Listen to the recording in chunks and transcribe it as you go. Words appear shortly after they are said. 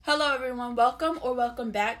Hello everyone,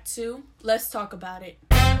 welcome back to Let's Talk About It.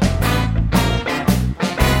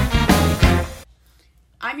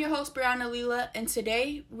 I'm your host Brianna Lila, and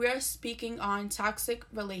today we're speaking on toxic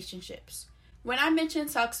relationships. When I mention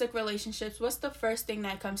toxic relationships, what's the first thing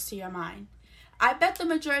that comes to your mind? I bet the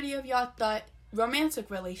majority of y'all thought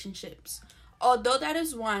romantic relationships. Although that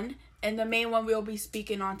is one, and the main one we'll be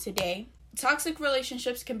speaking on today, toxic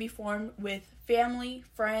relationships can be formed with family,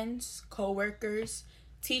 friends, co-workers,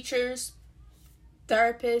 teachers,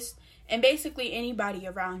 therapists, and basically anybody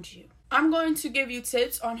around you. I'm going to give you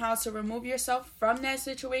tips on how to remove yourself from that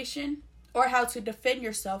situation or how to defend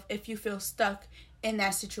yourself if you feel stuck in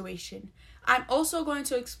that situation. I'm also going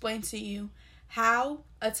to explain to you how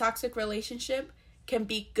a toxic relationship can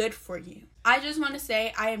be good for you. I just want to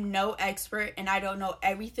say I am no expert and I don't know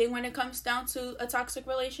everything when it comes down to a toxic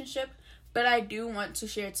relationship, but I do want to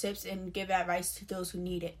share tips and give advice to those who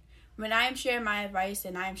need it. When I am sharing my advice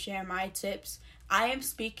and I am sharing my tips, I am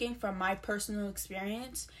speaking from my personal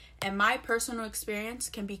experience, and my personal experience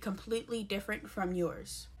can be completely different from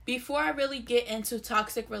yours. Before I really get into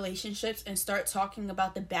toxic relationships and start talking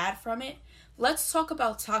about the bad from it, let's talk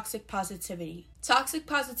about toxic positivity. Toxic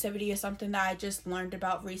positivity is something that I just learned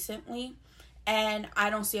about recently, and I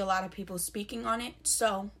don't see a lot of people speaking on it.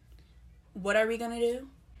 So, what are we going to do?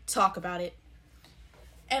 Talk about it.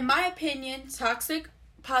 In my opinion, toxic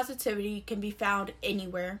positivity can be found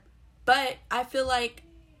anywhere, but I feel like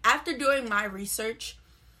after doing my research,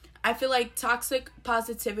 I feel like toxic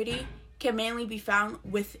positivity can mainly be found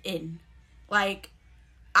within.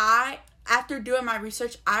 After doing my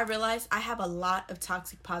research, I realized I have a lot of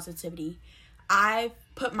toxic positivity. I've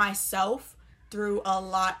put myself through a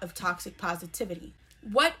lot of toxic positivity.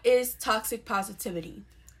 What is toxic positivity?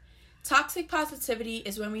 Toxic positivity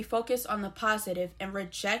is when we focus on the positive and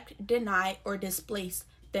reject, deny, or displace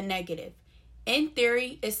the negative. In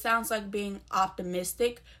theory, it sounds like being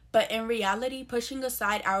optimistic, but in reality, pushing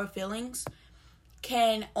aside our feelings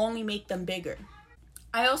can only make them bigger.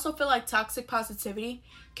 I also feel like toxic positivity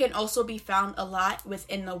can also be found a lot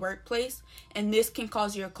within the workplace, and this can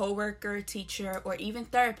cause your coworker, teacher, or even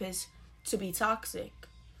therapist to be toxic.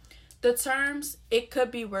 The terms "it could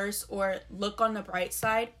be worse" or "look on the bright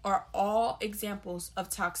side" are all examples of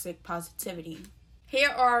toxic positivity. Here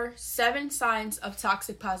are 7 signs of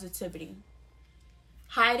toxic positivity.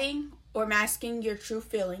 Hiding or masking your true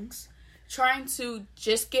feelings, trying to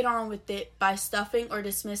just get on with it by stuffing or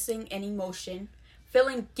dismissing an emotion,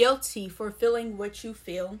 feeling guilty for feeling what you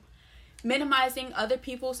feel, minimizing other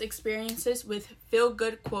people's experiences with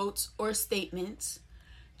feel-good quotes or statements,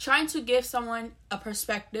 trying to give someone a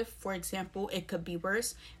perspective, for example, "it could be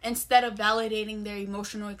worse," instead of validating their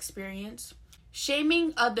emotional experience,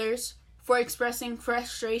 shaming others for expressing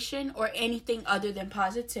frustration or anything other than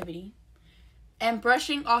positivity, and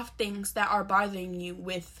brushing off things that are bothering you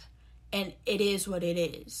with "and it is what it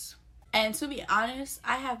is." And to be honest,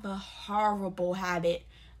 I have a horrible habit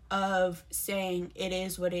of saying "it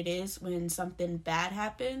is what it is" when something bad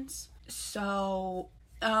happens. So,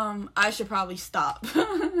 I should probably stop.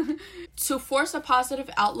 To force a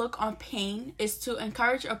positive outlook on pain is to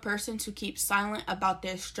encourage a person to keep silent about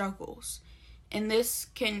their struggles. And this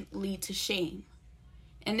can lead to shame.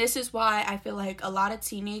 And this is why I feel like a lot of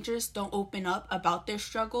teenagers don't open up about their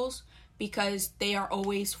struggles, because they are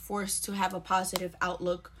always forced to have a positive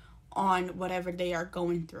outlook on whatever they are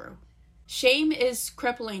going through. Shame is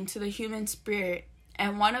crippling to the human spirit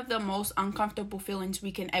and one of the most uncomfortable feelings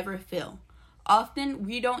we can ever feel. Often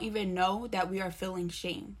we don't even know that we are feeling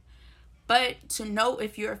shame. But to know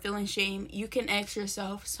if you are feeling shame, you can ask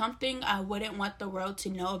yourself, something I wouldn't want the world to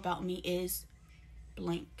know about me is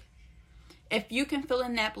blank. If you can fill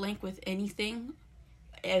in that blank with anything,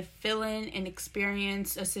 if fill in an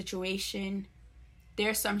experience, a situation,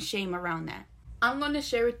 there's some shame around that. I'm going to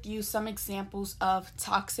share with you some examples of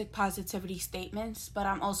toxic positivity statements, but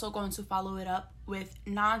I'm also going to follow it up with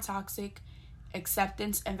non-toxic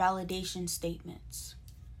acceptance and validation statements.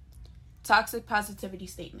 Toxic positivity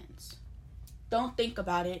statements. Don't think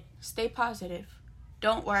about it. Stay positive.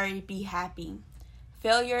 Don't worry. Be happy.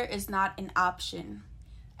 Failure is not an option.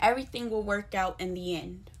 Everything will work out in the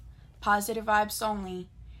end. Positive vibes only.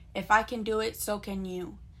 If I can do it, so can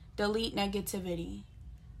you. Delete negativity.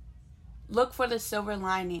 Look for the silver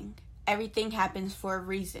lining. Everything happens for a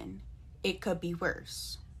reason. It could be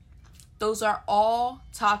worse. Those are all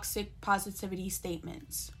toxic positivity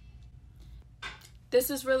statements. This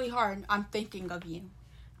is really hard. I'm thinking of you.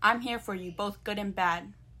 I'm here for you, both good and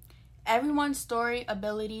bad. Everyone's story,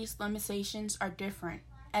 abilities, limitations are different,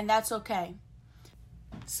 and that's okay.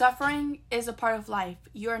 Suffering is a part of life.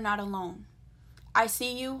 You are not alone. I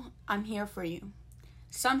see you. I'm here for you.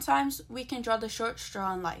 Sometimes we can draw the short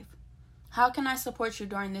straw in life. How can I support you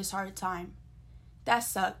during this hard time? That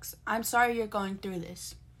sucks. I'm sorry you're going through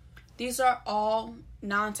this. These are all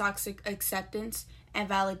non-toxic acceptance and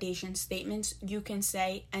validation statements you can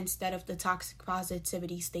say instead of the toxic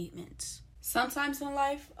positivity statements. Sometimes in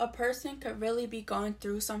life, a person could really be going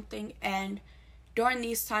through something, and during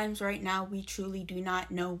these times right now, we truly do not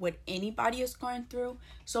know what anybody is going through.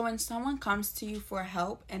 So when someone comes to you for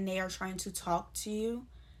help and they are trying to talk to you,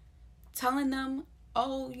 telling them,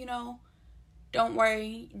 oh, don't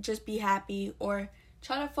worry, just be happy, or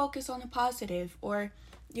try to focus on the positive, or,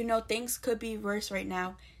 things could be worse right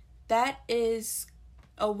now. That is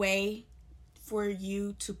a way for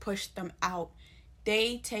you to push them out.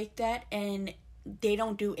 They take that and they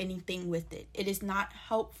don't do anything with it. It is not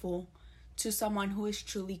helpful to someone who is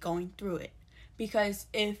truly going through it. Because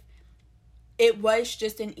if it was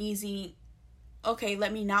just an easy, okay,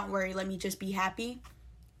 let me not worry, let me just be happy,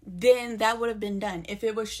 then that would have been done. If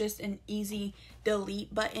it was just an easy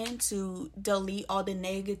delete button to delete all the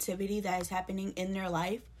negativity that is happening in their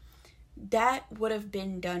life, that would have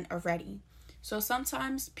been done already. So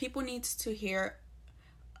sometimes people need to hear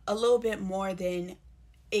a little bit more than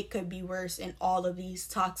it could be worse in all of these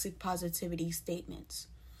toxic positivity statements.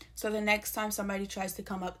 So the next time somebody tries to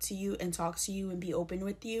come up to you and talk to you and be open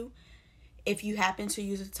with you, if you happen to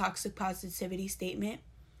use a toxic positivity statement,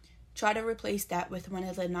 try to replace that with one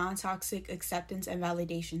of the non-toxic acceptance and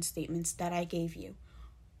validation statements that I gave you.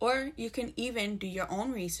 Or you can even do your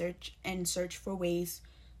own research and search for ways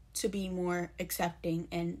to be more accepting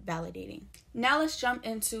and validating. Now let's jump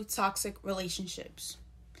into toxic relationships.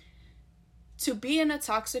 To be in a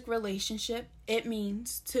toxic relationship, it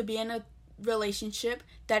means to be in a relationship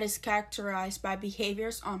that is characterized by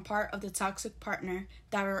behaviors on part of the toxic partner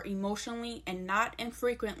that are emotionally and not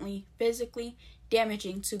infrequently physically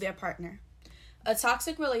damaging to their partner. A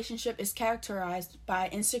toxic relationship is characterized by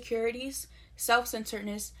insecurities,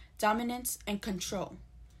 self-centeredness, dominance, and control.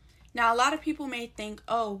 Now, a lot of people may think,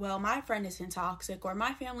 oh, well, my friend isn't toxic, or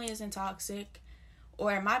my family isn't toxic,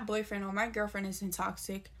 or my boyfriend or my girlfriend isn't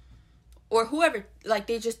toxic, or whoever,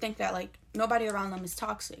 they just think that, nobody around them is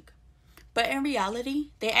toxic. But in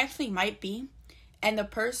reality, they actually might be, and the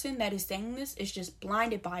person that is saying this is just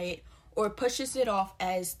blinded by it or pushes it off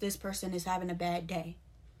as this person is having a bad day.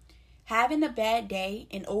 Having a bad day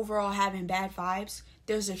and overall having bad vibes,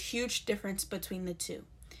 there's a huge difference between the two.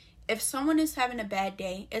 If someone is having a bad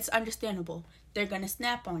day, it's understandable. They're going to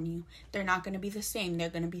snap on you. They're not going to be the same. They're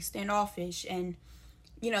going to be standoffish, and,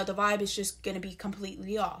 the vibe is just going to be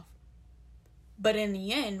completely off. But in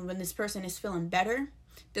the end, when this person is feeling better,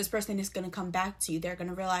 this person is going to come back to you. They're going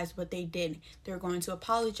to realize what they did. They're going to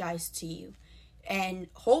apologize to you. And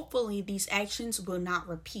hopefully these actions will not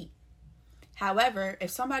repeat. However, if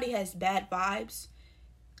somebody has bad vibes,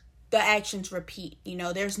 the actions repeat.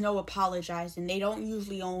 There's no apologizing. They don't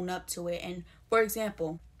usually own up to it. And for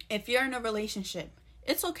example, if you're in a relationship,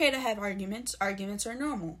 it's okay to have arguments. Arguments are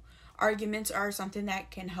normal. Arguments are something that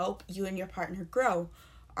can help you and your partner grow.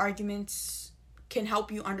 Arguments can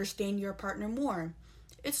help you understand your partner more.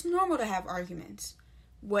 It's normal to have arguments.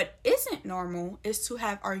 What isn't normal is to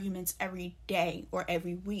have arguments every day or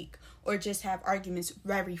every week, or just have arguments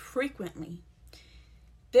very frequently.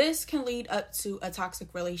 This can lead up to a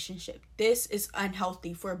toxic relationship. This is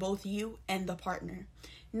unhealthy for both you and the partner.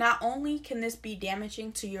 Not only can this be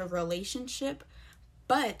damaging to your relationship,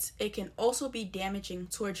 but it can also be damaging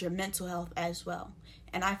towards your mental health as well.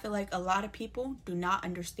 And I feel like a lot of people do not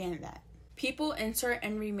understand that. People enter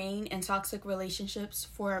and remain in toxic relationships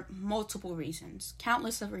for multiple reasons,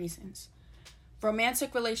 countless of reasons.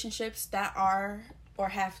 Romantic relationships that are or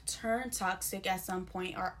have turned toxic at some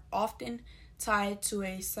point are often tied to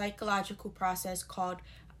a psychological process called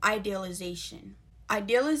idealization.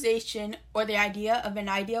 Idealization, or the idea of an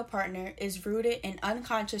ideal partner, is rooted in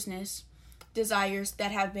unconsciousness desires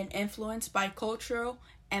that have been influenced by cultural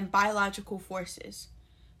and biological forces.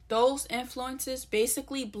 Those influences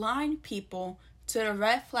basically blind people to the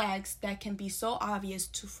red flags that can be so obvious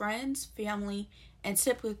to friends, family, and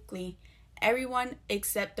typically everyone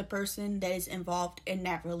except the person that is involved in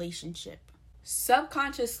that relationship.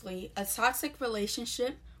 Subconsciously, a toxic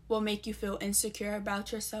relationship will make you feel insecure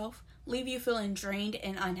about yourself, leave you feeling drained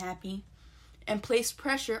and unhappy, and place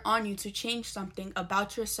pressure on you to change something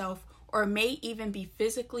about yourself, or may even be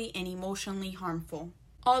physically and emotionally harmful.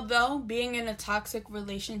 Although being in a toxic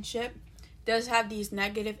relationship does have these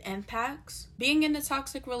negative impacts, being in a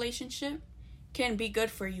toxic relationship can be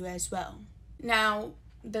good for you as well. Now,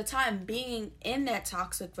 the time being in that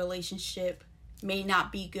toxic relationship may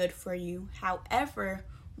not be good for you. However,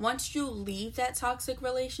 once you leave that toxic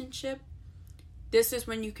relationship, this is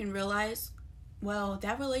when you can realize, well,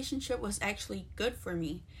 that relationship was actually good for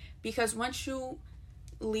me. Because once you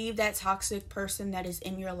leave that toxic person that is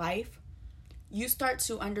in your life, you start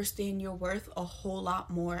to understand your worth a whole lot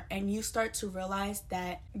more, and you start to realize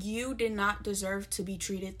that you did not deserve to be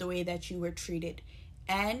treated the way that you were treated.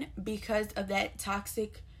 And because of that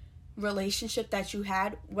toxic relationship that you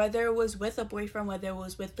had, whether it was with a boyfriend, whether it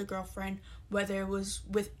was with the girlfriend, whether it was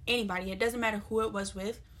with anybody, it doesn't matter who it was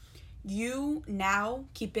with, you now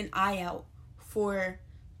keep an eye out for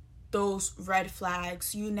those red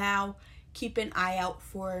flags. You now keep an eye out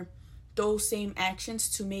for those same actions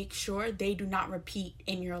to make sure they do not repeat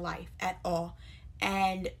in your life at all.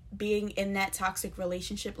 And being in that toxic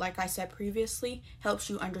relationship, like I said previously, helps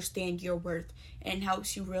you understand your worth and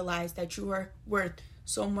helps you realize that you are worth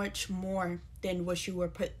so much more than what you were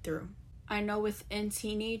put through. I know within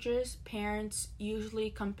teenagers, parents usually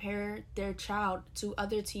compare their child to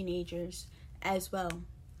other teenagers as well.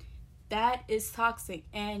 That is toxic,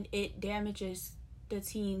 and it damages the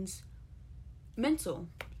teen's mental.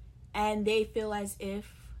 And they feel as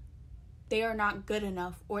if they are not good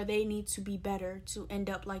enough or they need to be better to end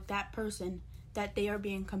up like that person that they are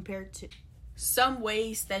being compared to. Some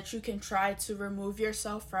ways that you can try to remove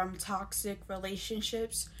yourself from toxic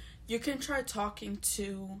relationships: you can try talking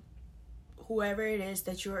to whoever it is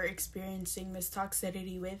that you are experiencing this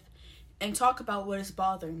toxicity with and talk about what is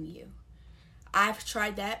bothering you. I've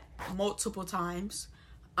tried that multiple times.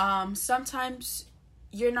 Sometimes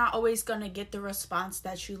you're not always going to get the response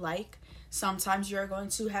that you like. Sometimes you're going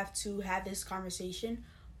to have this conversation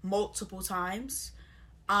multiple times.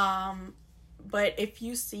 But if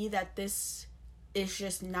you see that this is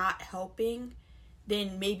just not helping,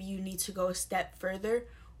 then maybe you need to go a step further.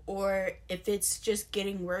 Or if it's just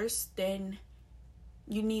getting worse, then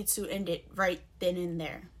you need to end it right then and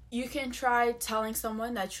there. You can try telling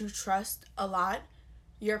someone that you trust a lot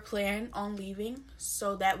your plan on leaving,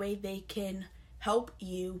 so that way they can help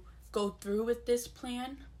you go through with this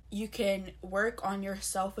plan. You can work on your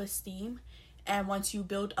self-esteem, and once you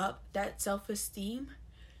build up that self-esteem,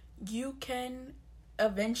 you can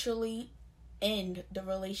eventually end the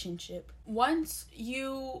relationship. Once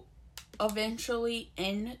you eventually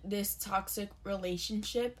end this toxic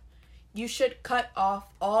relationship, you should cut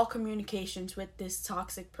off all communications with this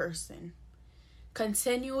toxic person.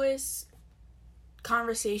 Continuous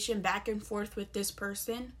conversation back and forth with this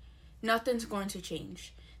person, nothing's going to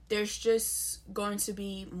change. There's just going to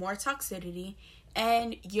be more toxicity,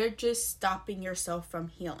 and you're just stopping yourself from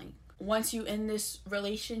healing. Once you end this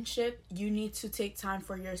relationship, you need to take time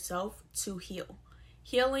for yourself to heal.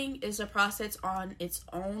 Healing is a process on its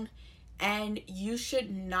own, and you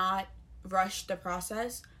should not rush the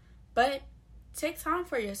process, but take time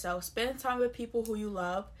for yourself. Spend time with people who you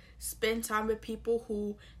love. Spend time with people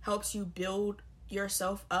who helps you build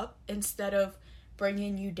yourself up instead of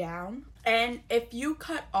bringing you down. And if you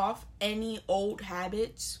cut off any old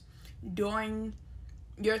habits during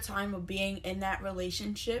your time of being in that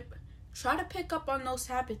relationship, try to pick up on those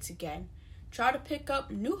habits again. Try to pick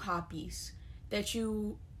up new hobbies that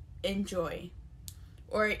you enjoy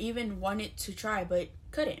or even wanted to try but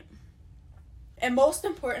couldn't. And most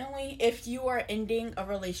importantly, if you are ending a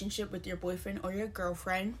relationship with your boyfriend or your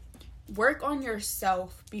girlfriend, work on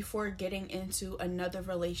yourself before getting into another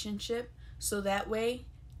relationship, so that way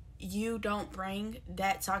you don't bring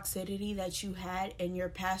that toxicity that you had in your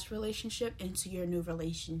past relationship into your new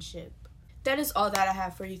relationship. That is all that I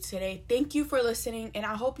have for you today. Thank you for listening, and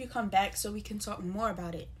I hope you come back so we can talk more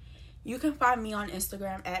about it. You can find me on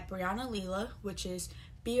Instagram at Brianna Leela, which is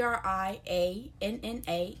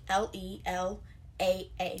BriannaLeelaa.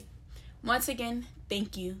 Once again,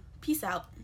 thank you. Peace out.